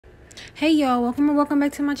Hey y'all, welcome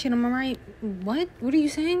back to my channel. What are you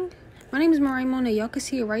saying? My name is Mariah Mona. Y'all can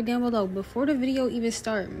see it right down below. Before the video even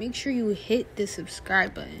start, make sure you hit the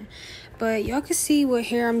subscribe button. But y'all can see what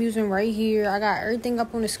hair I'm using right here. I got everything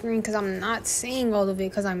up on the screen because I'm not saying all of it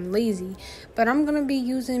because I'm lazy. But I'm going to be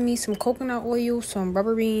using me some coconut oil, some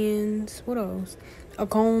rubber bands, what else? A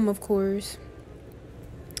comb, of course.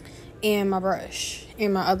 And my brush.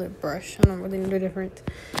 And my other brush. I don't really know the difference.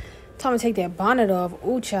 Time to take that bonnet off.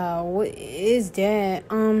 Ooh, child, what is that?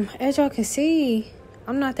 As y'all can see,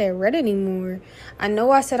 I'm not that red anymore. I know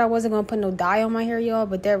I said I wasn't gonna put no dye on my hair, y'all,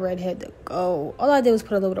 but that red had to go. All I did was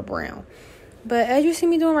put a little bit of brown. But as you see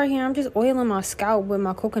me doing right here, I'm just oiling my scalp with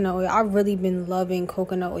my coconut oil. I've really been loving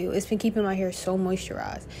coconut oil. It's been keeping my hair so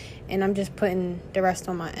moisturized. And I'm just putting the rest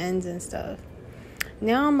on my ends and stuff.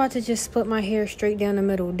 Now I'm about to just split my hair straight down the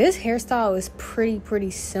middle. This hairstyle is pretty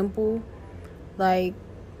simple. Like,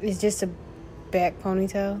 it's just a back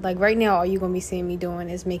ponytail. Like right now, all you're gonna be seeing me doing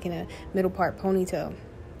is making a middle part ponytail.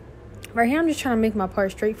 Right here, I'm just trying to make my part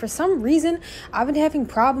straight. For some reason, I've been having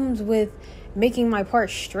problems with making my part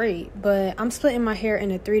straight, but I'm splitting my hair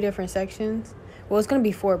into 3 different sections. Well, it's gonna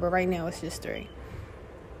be 4, but right now it's just 3.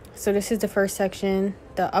 So this is the first section,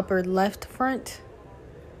 the upper left front.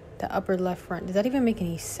 The upper left front. Does that even make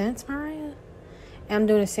any sense, Mariah? And I'm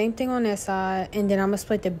doing the same thing on that side, and then I'm gonna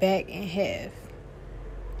split the back in half.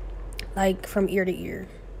 Like from ear to ear.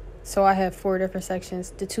 So I have 4 different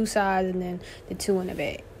sections, the 2 sides and then the 2 in the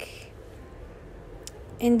back.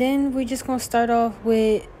 And then we're just going to start off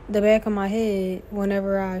with the back of my head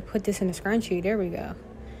whenever I put this in the scrunchie. There we go.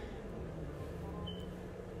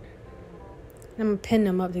 I'm going to pin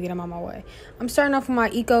them up to get them out of my way. I'm starting off with my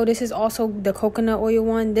Eco. This is also the coconut oil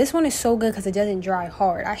one. This one is so good because it doesn't dry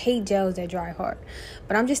hard. I hate gels that dry hard.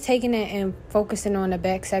 But I'm just taking it and focusing on the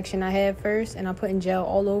back section I have first. And I'm putting gel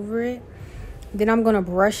all over it. Then I'm going to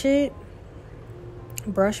brush it.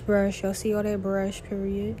 Brush. You'll see all that brush,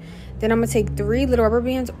 period. Then I'm going to take 3 little rubber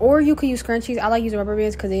bands. Or you could use scrunchies. I like using rubber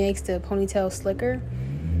bands because it makes the ponytail slicker.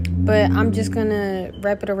 But I'm just going to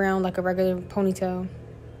wrap it around like a regular ponytail.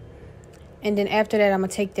 And then after that, I'm going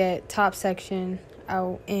to take that top section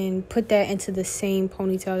out and put that into the same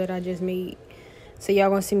ponytail that I just made. So y'all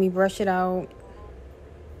going to see me brush it out.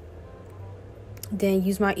 Then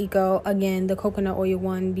use my Eco, again, the coconut oil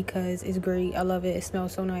one because it's great. I love it. It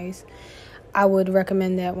smells so nice. I would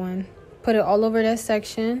recommend that one. Put it all over that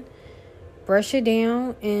section. Brush it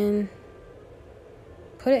down and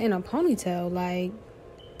put it in a ponytail. Like,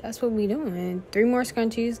 that's what we doing. 3 more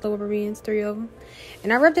scrunchies, lower bands, 3 of them.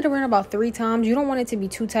 And I wrapped it around about 3 times. You don't want it to be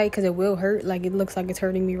too tight because it will hurt. Like, it looks like it's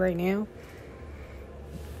hurting me right now.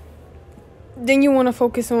 Then you want to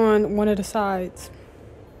focus on one of the sides.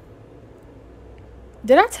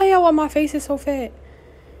 Did I tell y'all why my face is so fat?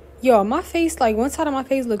 Yo, my face, like, one side of my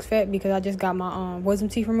face looks fat because I just got my wisdom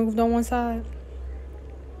teeth removed on one side.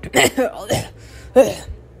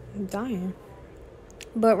 I'm dying.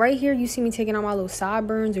 But right here, you see me taking out my little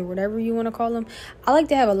sideburns or whatever you want to call them. I like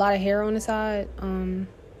to have a lot of hair on the side.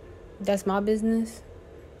 That's my business.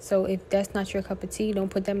 So if that's not your cup of tea, don't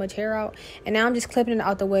put that much hair out. And now I'm just clipping it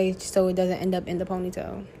out the way so it doesn't end up in the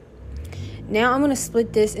ponytail. Now I'm going to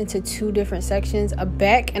split this into 2 different sections, a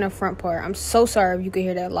back and a front part. I'm so sorry if you could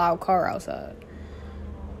hear that loud car outside.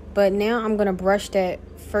 But now I'm going to brush that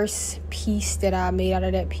first piece that I made out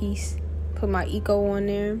of that piece. Put my Eco on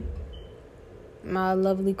there. My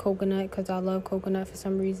lovely coconut because I love coconut for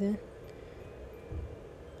some reason.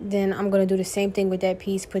 Then I'm going to do the same thing with that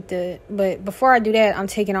piece. But before I do that, I'm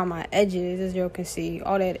taking out my edges, as y'all can see.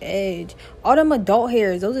 All that edge. All them adult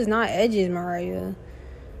hairs. Those is not edges, Mariah.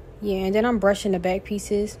 Yeah, and then I'm brushing the back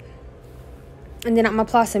pieces. And then I'm going to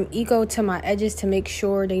apply some Eco to my edges to make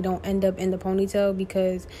sure they don't end up in the ponytail.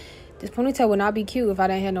 Because this ponytail would not be cute if I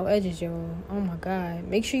didn't have no edges, y'all. Oh, my God.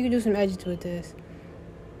 Make sure you do some edges with this.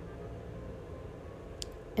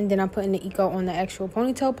 And then I'm putting the Eco on the actual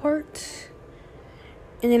ponytail part.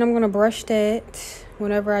 And then I'm going to brush that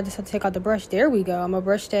whenever I decide to take out the brush. There we go. I'm going to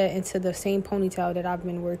brush that into the same ponytail that I've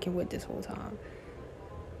been working with this whole time.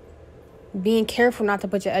 Being careful not to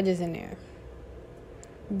put your edges in there.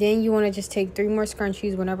 Then you want to just take 3 more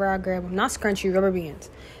scrunchies whenever I grab them. Not scrunchie, rubber bands.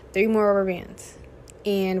 3 more rubber bands.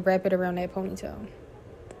 And wrap it around that ponytail.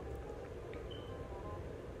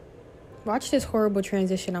 Watch this horrible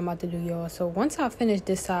transition I'm about to do, y'all. So once I finish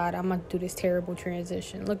this side, I'm about to do this terrible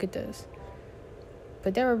transition. Look at this.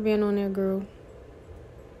 Put that rubber band on there, girl.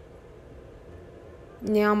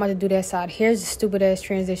 Now I'm about to do that side. Here's the stupid ass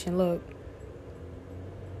transition. Look.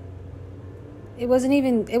 It wasn't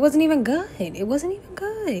even good. It wasn't even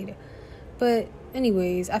good. But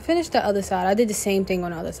Anyways, I finished the other side. I did the same thing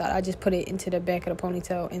on the other side. I just put it into the back of the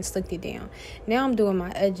ponytail and slicked it down. Now I'm doing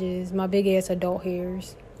my edges, my big ass adult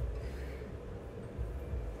hairs.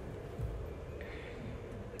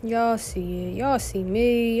 Y'all see it. Y'all see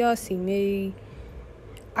me. Y'all see me.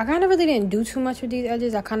 I kind of really didn't do too much with these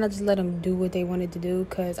edges. I kind of just let them do what they wanted to do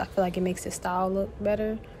because I feel like it makes the style look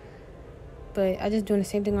better. But I just doing the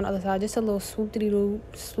same thing on the other side. Just a little swoop-de-doop,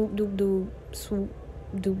 swoop-doop-doop,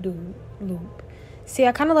 swoop-doop-doop loop. See,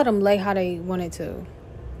 I kind of let them lay how they wanted to.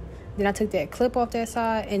 Then I took that clip off that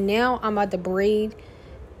side. And now I'm about to braid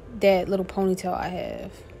that little ponytail I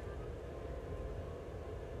have.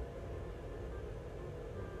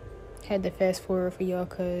 Had to fast forward for y'all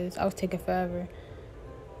because I was taking forever.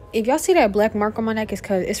 If y'all see that black mark on my neck, it's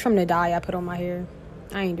because it's from the dye I put on my hair.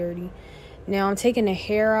 I ain't dirty. Now I'm taking the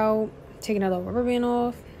hair out. Taking a little rubber band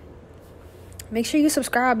off. Make sure you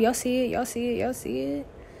subscribe. Y'all see it. Y'all see it. Y'all see it.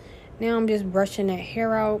 Now I'm just brushing that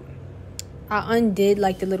hair out. I undid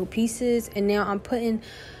like the little pieces. And now I'm putting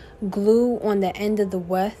glue on the end of the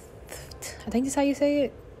weft. I think that's how you say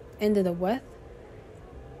it. End of the weft.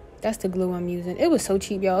 That's the glue I'm using. It was so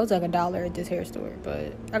cheap, y'all. It was like $1 at this hair store.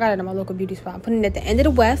 But I got it at my local beauty spot. I'm putting it at the end of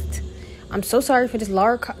the weft. I'm so sorry for this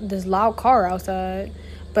loud car outside.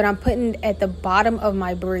 But I'm putting it at the bottom of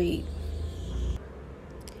my braid.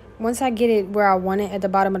 Once I get it where I want it at the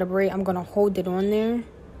bottom of the braid, I'm going to hold it on there.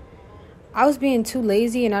 I was being too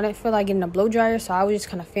lazy and I didn't feel like getting a blow dryer, so I was just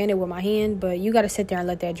kind of fanning it with my hand. But you got to sit there and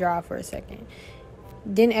let that dry for a second.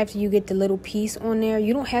 Then after you get the little piece on there,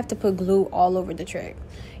 you don't have to put glue all over the track.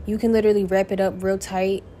 You can literally wrap it up real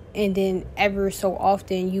tight. And then ever so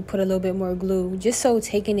often, you put a little bit more glue. Just so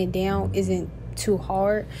taking it down isn't too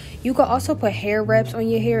hard. You could also put hair wraps on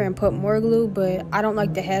your hair and put more glue. But I don't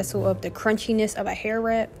like the hassle of the crunchiness of a hair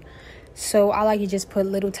wrap. So I like to just put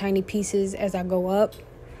little tiny pieces as I go up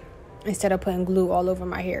instead of putting glue all over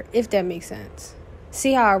my hair, if that makes sense.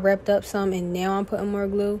 See how I wrapped up some and now I'm putting more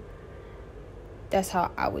glue? That's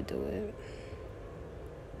how I would do it.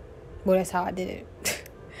 Well, that's how I did it.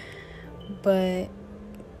 But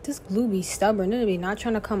this glue be stubborn. It'll be not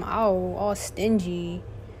trying to come out, all stingy.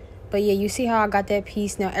 But yeah, you see how I got that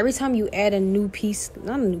piece? Now, every time you add a new piece,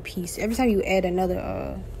 not a new piece, every time you add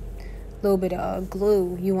another little bit of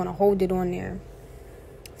glue, you want to hold it on there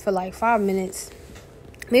for like 5 minutes,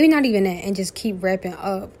 maybe not even that, and just keep wrapping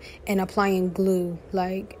up and applying glue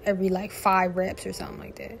like every like 5 wraps or something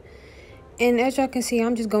like that. And as y'all can see,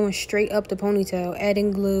 I'm just going straight up the ponytail,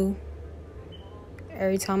 adding glue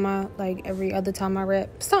every other time I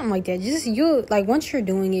wrap, something like that. Just you'll like, once you're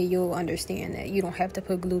doing it, you'll understand that you don't have to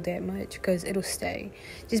put glue that much because it'll stay.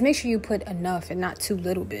 Just make sure you put enough and not too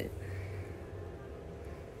little bit.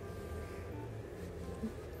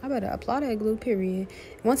 I better apply that glue, period.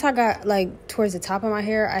 Once I got, like, towards the top of my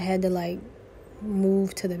hair, I had to, like,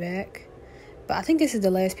 move to the back. But I think this is the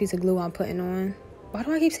last piece of glue I'm putting on. Why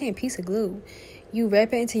do I keep saying piece of glue? You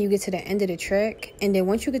wrap it until you get to the end of the track. And then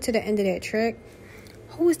once you get to the end of that track...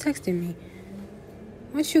 Who is texting me?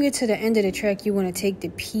 Once you get to the end of the track, you want to take the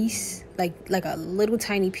piece, like a little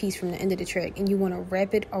tiny piece from the end of the track. And you want to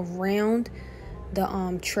wrap it around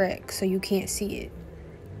the track so you can't see it.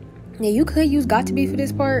 Now, you could use Got2b for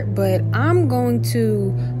this part, but I'm going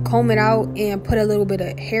to comb it out and put a little bit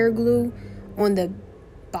of hair glue on the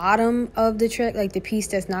bottom of the track, like the piece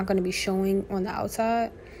that's not going to be showing on the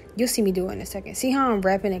outside. You'll see me do it in a second. See how I'm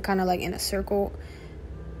wrapping it kind of like in a circle?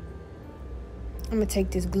 I'm going to take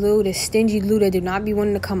this glue, this stingy glue that did not be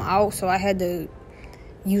wanting to come out, so I had to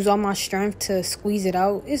use all my strength to squeeze it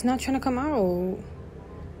out. It's not trying to come out.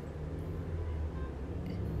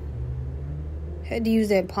 Had to use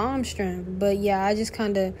that palm strength. But yeah, I just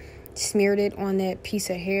kind of smeared it on that piece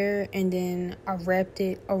of hair and then I wrapped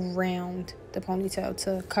it around the ponytail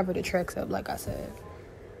to cover the tracks up, like I said.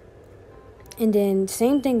 And then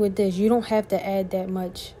same thing with this. You don't have to add that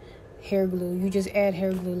much hair glue. You just add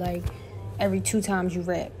hair glue like every 2 times you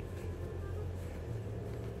wrap.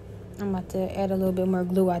 I'm about to add a little bit more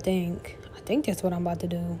glue, I think. I think that's what I'm about to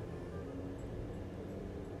do.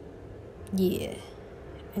 Yeah.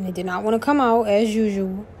 And it did not want to come out as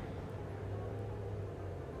usual.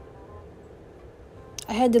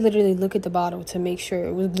 I had to literally look at the bottle to make sure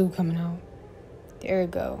it was glue coming out. There we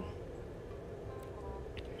go.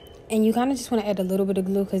 And you kind of just want to add a little bit of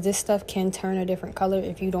glue because this stuff can turn a different color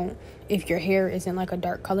if your hair isn't like a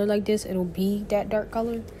dark color like this. It'll be that dark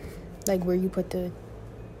color, like where you put the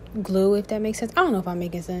glue, if that makes sense. I don't know if I'm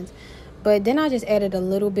making sense. But then I just added a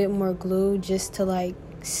little bit more glue just to like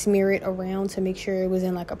smear it around to make sure it was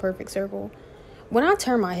in like a perfect circle. When I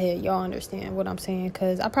turn my head, y'all understand what I'm saying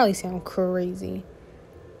because I probably sound crazy.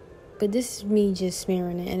 But this is me just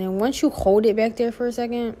smearing it. And then once you hold it back there for a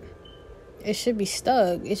second, it should be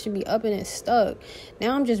stuck. It should be up and it's stuck.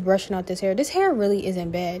 Now I'm just brushing out this hair. This hair really isn't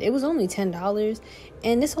bad. It was only $10.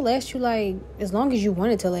 And this will last you, like, as long as you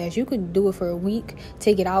want it to last. You could do it for a week.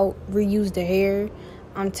 Take it out. Reuse the hair.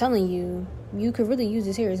 I'm telling you, you could really use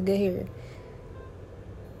this hair. It's good hair.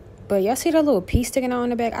 But y'all see that little piece sticking out in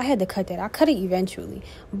the back? I had to cut that. I cut it eventually.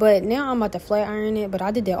 But now I'm about to flat iron it. But I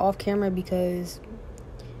did that off camera because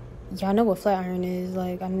y'all know what flat iron is.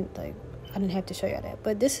 I didn't have to show y'all that.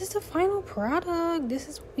 But this is the final product. This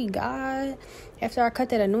is what we got. After I cut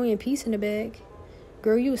that annoying piece in the back.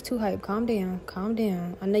 Girl, you was too hype. Calm down. Calm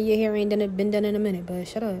down. I know your hair ain't been done in a minute, but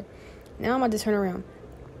shut up. Now I'm about to turn around.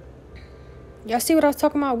 Y'all see what I was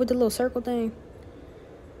talking about with the little circle thing?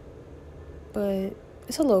 But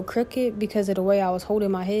it's a little crooked because of the way I was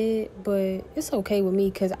holding my head. But it's okay with me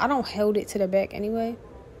because I don't hold it to the back anyway.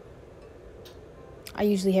 I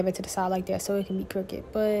usually have it to the side like that so it can be crooked.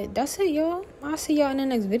 But that's it, y'all. I'll see y'all in the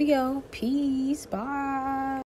next video. Peace. Bye.